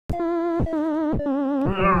Hey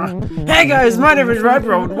guys, my name is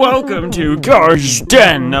Rybro and welcome to Gar's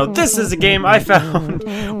Den. Now this is a game I found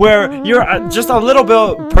where you're just a little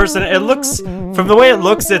bit person. It looks, from the way it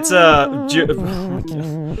looks, it's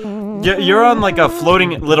you're on like a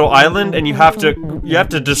floating little island, and you have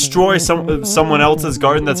to destroy someone else's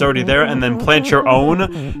garden that's already there, and then plant your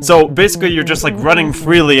own. So basically, you're just like running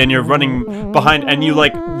freely, and you're running behind, and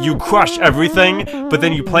you crush everything, but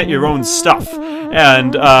then you plant your own stuff.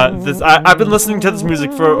 And I've been listening to this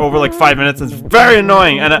music for over like 5 minutes. It's very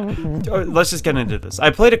annoying. And let's just get into this. I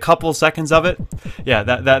played a couple seconds of it. Yeah,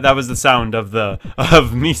 that was the sound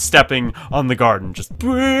of me stepping on the garden. Just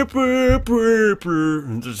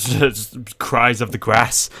cries of the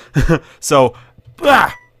grass. So,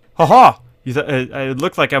 haha. It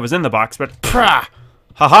looked like I was in the box, but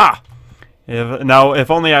haha. Now,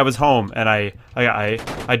 if only I was home and I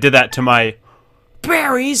did that to my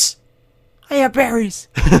berries. I have berries.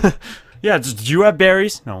 Yeah, do you have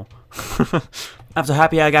berries? No. I'm so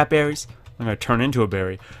happy I got berries. I'm gonna turn into a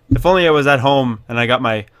berry. If only I was at home and I got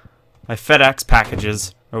my FedEx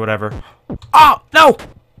packages or whatever. Oh, no! Is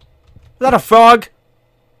that a frog?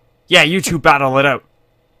 Yeah, you two battle it out.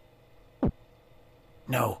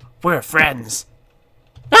 No, we're friends.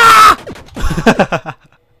 Ah!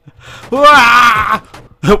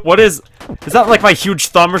 What is that, like my huge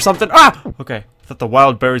thumb or something? Ah! Okay. I thought the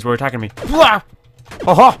wild berries were attacking me. Oh,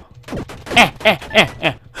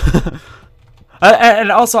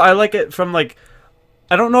 and also I like it from like,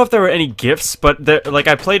 I don't know if there were any gifts, but like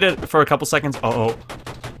I played it for a couple seconds. Uh-oh.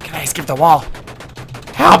 Can I skip the wall?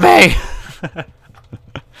 Help me!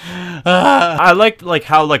 I liked like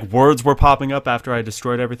how like words were popping up after I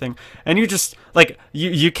destroyed everything, and you just like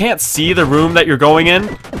you can't see the room that you're going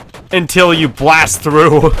in until you blast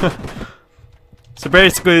through. So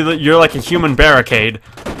basically, you're like a human barricade.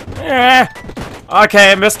 Okay,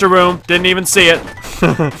 I missed a room. Didn't even see it.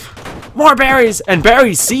 More berries and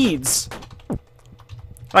berry seeds.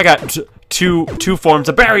 I got two forms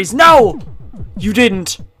of berries. No, you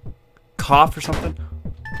didn't. Cough or something.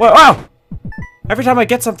 Wow. Every time I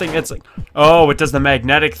get something, it's like, oh, it does the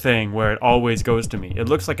magnetic thing where it always goes to me. It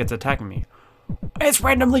looks like it's attacking me. It's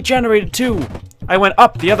randomly generated too. I went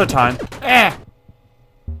up the other time.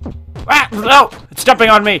 Ah, no! It's jumping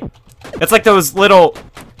on me! It's like those little,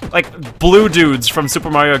 like, blue dudes from Super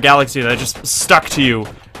Mario Galaxy that just stuck to you.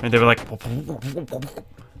 And they were like,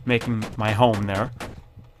 making my home there.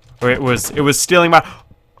 Or it was stealing my...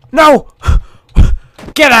 No!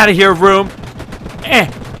 Get out of here, room!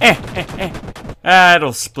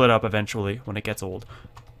 It'll split up eventually when it gets old.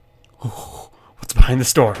 What's behind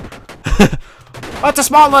this door? Oh, it's a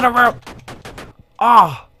small little room!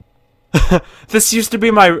 Ah! This used to be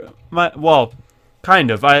my well, kind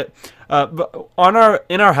of. In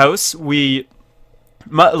our house,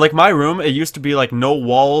 my room, it used to be like no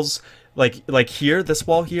walls, like here, this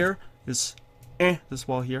wall here is this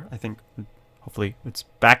wall here, I think. Hopefully it's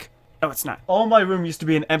back. No, it's not. All my room used to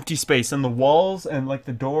be an empty space, and the walls and like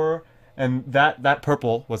the door and that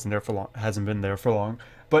purple wasn't there for long, hasn't been there for long,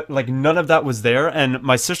 but like none of that was there. And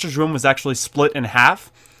my sister's room was actually split in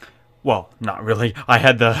half. Well, not really. I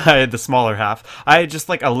had the smaller half. I had just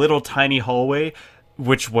like a little tiny hallway,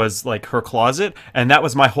 which was like her closet, and that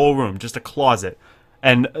was my whole room, just a closet.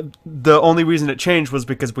 And the only reason it changed was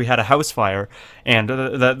because we had a house fire, and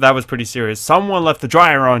that was pretty serious. Someone left the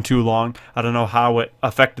dryer on too long. I don't know how it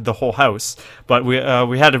affected the whole house, but we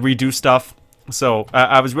had to redo stuff. So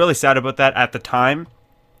I was really sad about that at the time.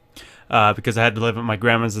 Because I had to live at my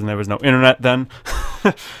grandma's and there was no internet then.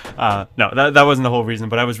 No, that wasn't the whole reason,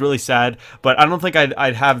 but I was really sad. But I don't think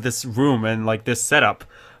I'd have this room and like this setup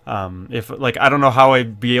if like I don't know how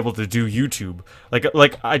I'd be able to do YouTube.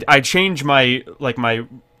 Like I change my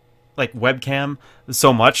webcam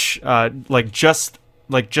so much just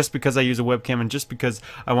because I use a webcam and just because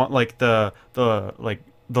I want like the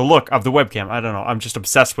look of the webcam. I don't know. I'm just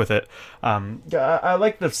obsessed with it. I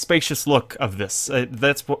like the spacious look of this.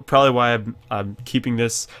 That's probably why I'm keeping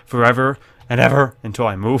this forever and ever until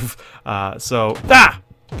I move. So,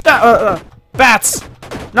 bats!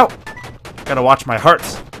 No! Gotta watch my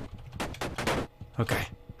hearts. Okay.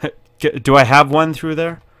 Do I have one through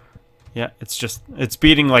there? Yeah, it's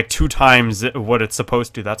beating like 2 times what it's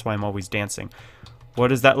supposed to. That's why I'm always dancing. What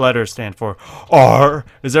does that letter stand for? R?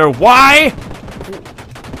 Is there a Y?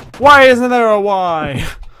 Why isn't there a Y?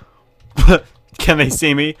 Can they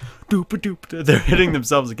see me? Doop-a-doop. They're hitting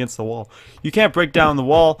themselves against the wall. You can't break down the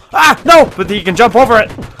wall. Ah, no! But you can jump over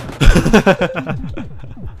it.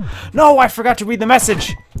 No, I forgot to read the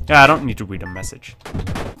message. Yeah, I don't need to read a message.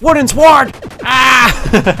 Wooden sword!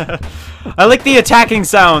 Ah! I like the attacking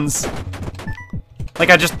sounds. Like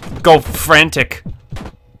I just go frantic.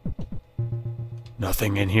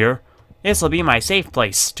 Nothing in here. This'll be my safe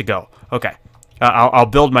place to go. Okay. I'll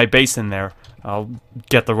build my base in there. I'll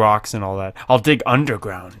get the rocks and all that. I'll dig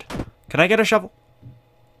underground. Can I get a shovel?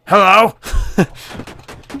 Hello?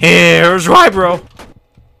 Here's Rybro.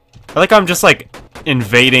 I like I'm just like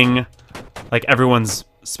invading like everyone's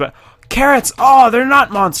carrots! Oh, they're not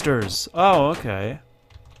monsters! Oh, okay.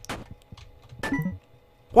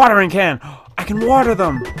 Watering can! I can water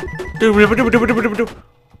them!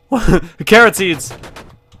 Carrot seeds!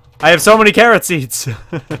 I have so many carrot seeds!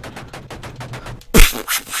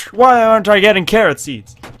 Why aren't I getting carrot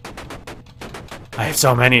seeds? I have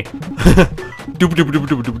so many.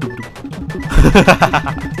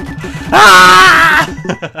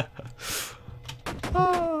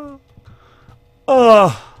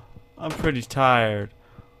 Oh, I'm pretty tired.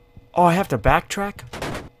 Oh, I have to backtrack?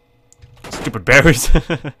 Stupid berries.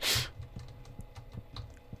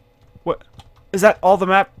 What? Is that all the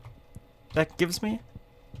map that gives me?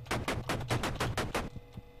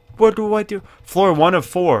 What do I do? Floor 1 of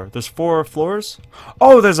 4. There's 4 floors?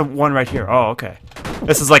 Oh, there's a one right here. Oh, okay.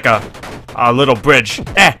 This is like a little bridge.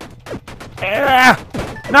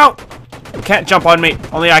 No! You can't jump on me.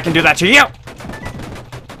 Only I can do that to you!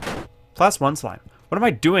 Plus 1 slime. What am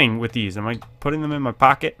I doing with these? Am I putting them in my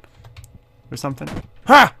pocket? Or something?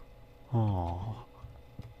 Ha! Oh.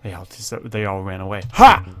 They all ran away.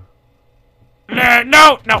 Ha!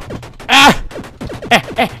 No! No! Ah!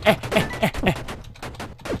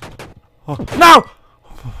 Oh, no!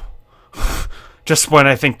 Just when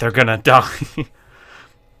I think they're gonna die.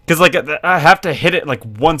 Because like I have to hit it like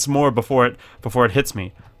once more before it hits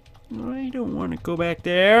me. I don't want to go back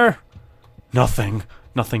there. Nothing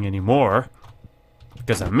anymore.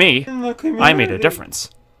 Because of me, I made a difference.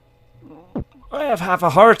 I have half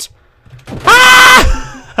a heart.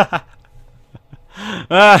 Ah!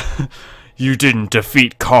 You didn't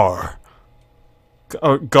defeat Gar.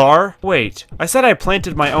 Gar? Wait, I said I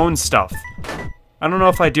planted my own stuff. I don't know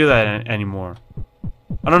if I do that anymore.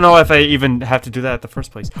 I don't know if I even have to do that at the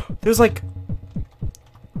first place. There's like...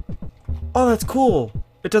 Oh, that's cool.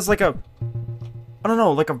 It does like a... I don't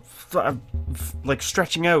know, like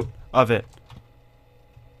stretching out of it.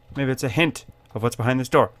 Maybe it's a hint of what's behind this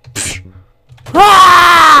door.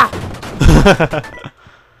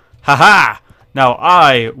 Haha! Now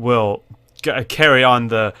I will carry on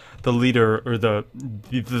the leader or the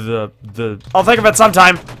I'll think of it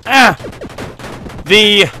sometime.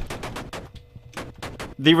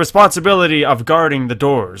 The responsibility of guarding the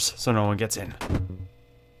doors so no one gets in.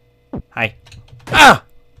 Hi.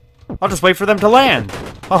 I'll just wait for them to land.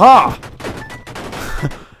 Haha.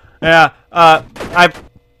 Yeah.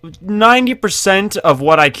 90% of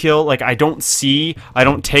what I kill, like I don't see. I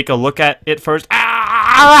don't take a look at it first.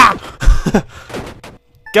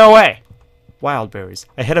 Go away. Wild berries.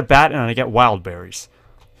 I hit a bat and I get wild berries.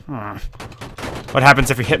 What happens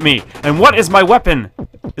if you hit me? And what is my weapon?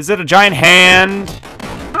 Is it a giant hand?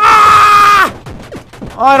 Oh,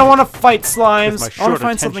 I don't want to fight slimes. I want to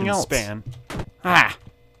find something else. I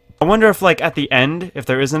wonder if like at the end, if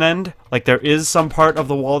there is an end, like there is some part of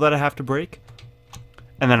the wall that I have to break.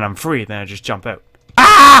 And then I'm free, then I just jump out.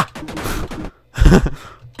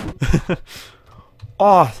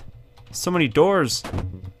 Oh, so many doors.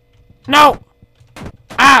 No!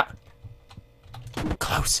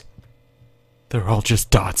 Close. They're all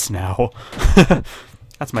just dots now.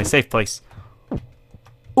 That's my safe place.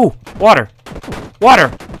 Ooh, water.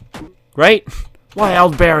 Water! Right?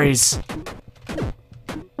 Wild berries.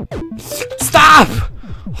 Stop!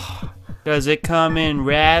 Does it come in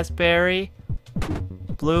raspberry?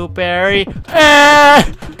 Blueberry? No!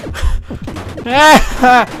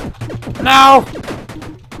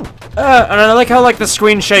 And I like how like the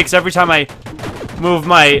screen shakes every time I move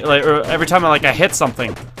my or every time I hit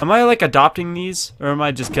something. Am I like adopting these or am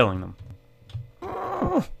I just killing them?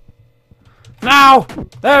 No!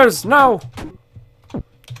 There's no!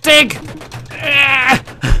 Dig!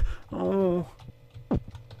 Oh.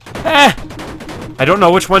 I don't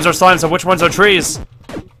know which ones are slimes and which ones are trees.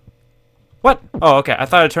 What? Oh, okay. I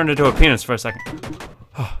thought it turned into a penis for a second.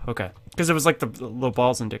 Oh, okay. Because it was like the little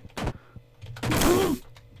balls and dick.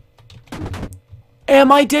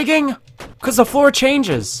 Am I digging? Because the floor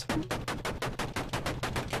changes.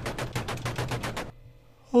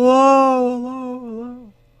 Hello, hello,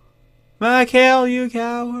 hello. Michael, you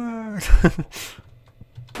coward.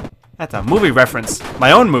 That's a movie reference.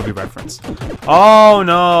 My own movie reference. Oh,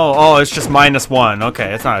 no. Oh, it's just -1.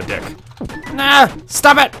 Okay, it's not a dick. Nah,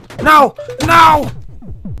 stop it. No, no.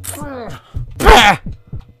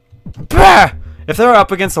 If they're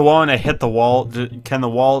up against the wall and I hit the wall, can the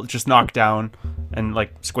wall just knock down and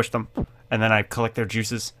like squish them, and then I collect their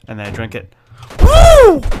juices and then I drink it.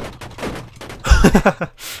 Woo!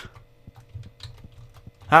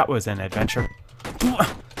 That was an adventure.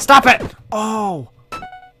 Stop it! Oh,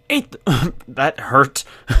 that hurt.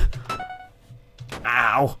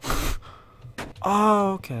 Ow.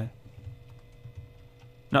 Oh, okay.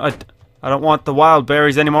 No, I don't want the wild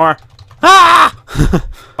berries anymore. Ah!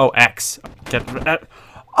 Oh, X. Get.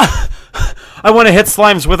 I want to hit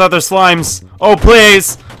slimes with other slimes. Oh,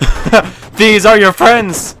 please. These are your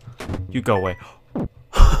friends. You go away.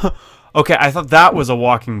 Okay, I thought that was a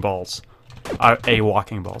walking balls. A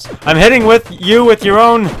walking balls. I'm hitting with you with your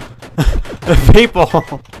own people.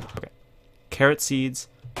 Okay. Carrot seeds.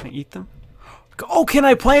 Can I eat them? Oh, can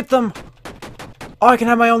I plant them? Oh, I can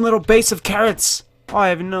have my own little base of carrots. Oh, I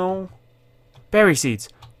have no berry seeds.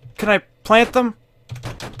 Can I plant them?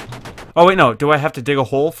 Oh, wait, no. Do I have to dig a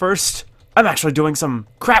hole first? I'm actually doing some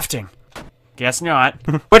crafting. Guess not.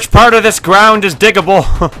 Which part of this ground is diggable?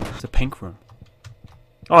 It's a pink room.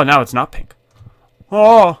 Oh, now it's not pink.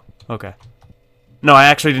 Oh, okay. No, I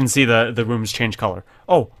actually didn't see the rooms change color.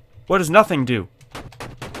 Oh, what does nothing do?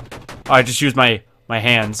 Oh, I just use my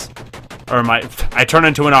hands. Or I turn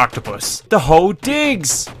into an octopus. The hoe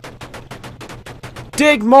digs!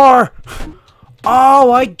 Dig more!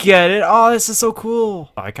 Oh, I get it. Oh, this is so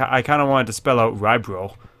cool. I kind of wanted to spell out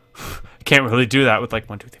Rybro. Can't really do that with like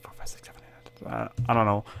 1, 2, 3, 4, 5, 6, 7, 8. I don't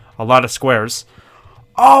know. A lot of squares.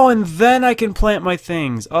 Oh, and then I can plant my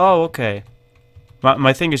things. Oh, okay.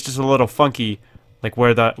 My thing is just a little funky, like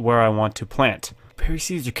where I want to plant. Berry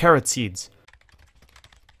seeds or carrot seeds?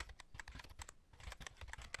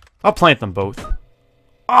 I'll plant them both.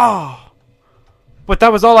 Oh! But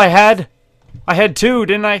that was all I had? I had 2,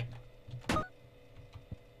 didn't I?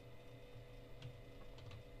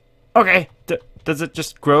 Okay. Does it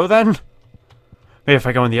just grow then? Maybe if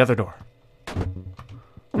I go in the other door.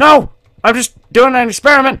 No! I'm just doing an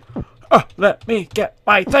experiment! Let me get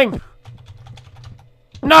my thing!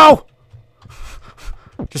 No!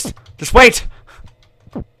 Just wait!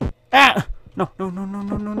 Ah! No.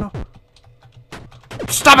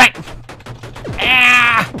 Stop it!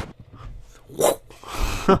 Ah!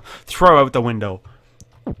 Throw out the window.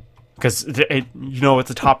 Because you know it's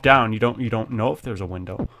a top down. You don't know if there's a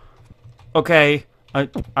window. Okay,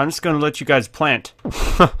 I'm just gonna let you guys plant.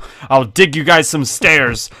 I'll dig you guys some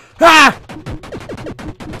stairs. Ah!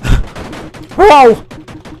 Whoa!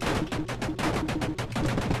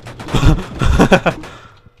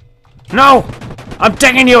 No! I'm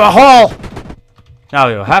digging you a hole! Now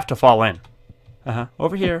you'll have to fall in.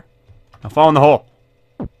 Over here. Now fall in the hole.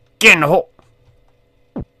 Get in the hole.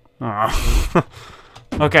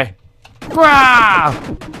 Okay.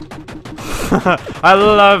 I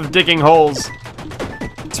love digging holes.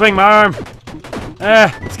 Swing my arm.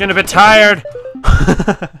 It's getting a bit tired.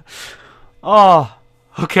 Oh,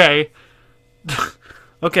 okay.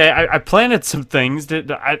 Okay, I planted some things.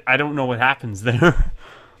 I don't know what happens there.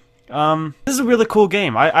 This is a really cool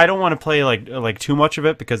game. I don't want to play like too much of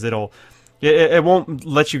it because it won't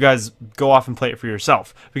let you guys go off and play it for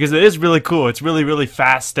yourself, because it is really cool. It's really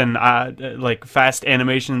fast and like fast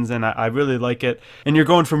animations, and I really like it. And you're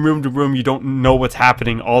going from room to room. You don't know what's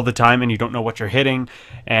happening all the time, and you don't know what you're hitting.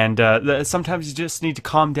 And sometimes you just need to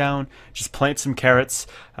calm down, just plant some carrots.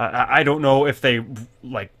 I don't know if they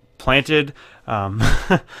like planted,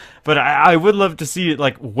 but I would love to see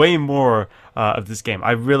like way more of this game.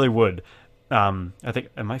 I really would. I think,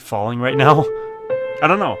 am I falling right now? I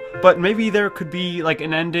don't know, but maybe there could be like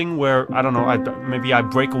an ending where, I don't know, maybe I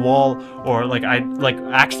break a wall, or like I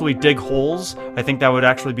actually dig holes. I think that would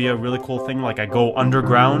actually be a really cool thing. Like I go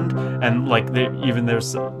underground, and like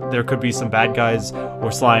there could be some bad guys or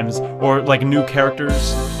slimes or like new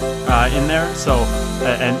characters in there. So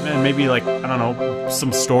and maybe like, I don't know,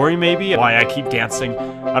 some story maybe. Why I keep dancing,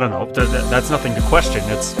 I don't know. That's nothing to question.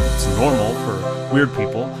 It's normal for weird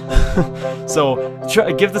people. So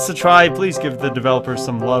give this a try. Please give the developers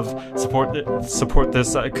some love. Support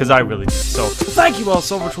this, because I really do. So thank you all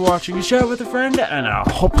so much for watching. You share it with a friend, and I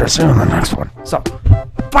hope to see you in the next one. So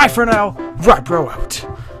bye for now. Rybro out.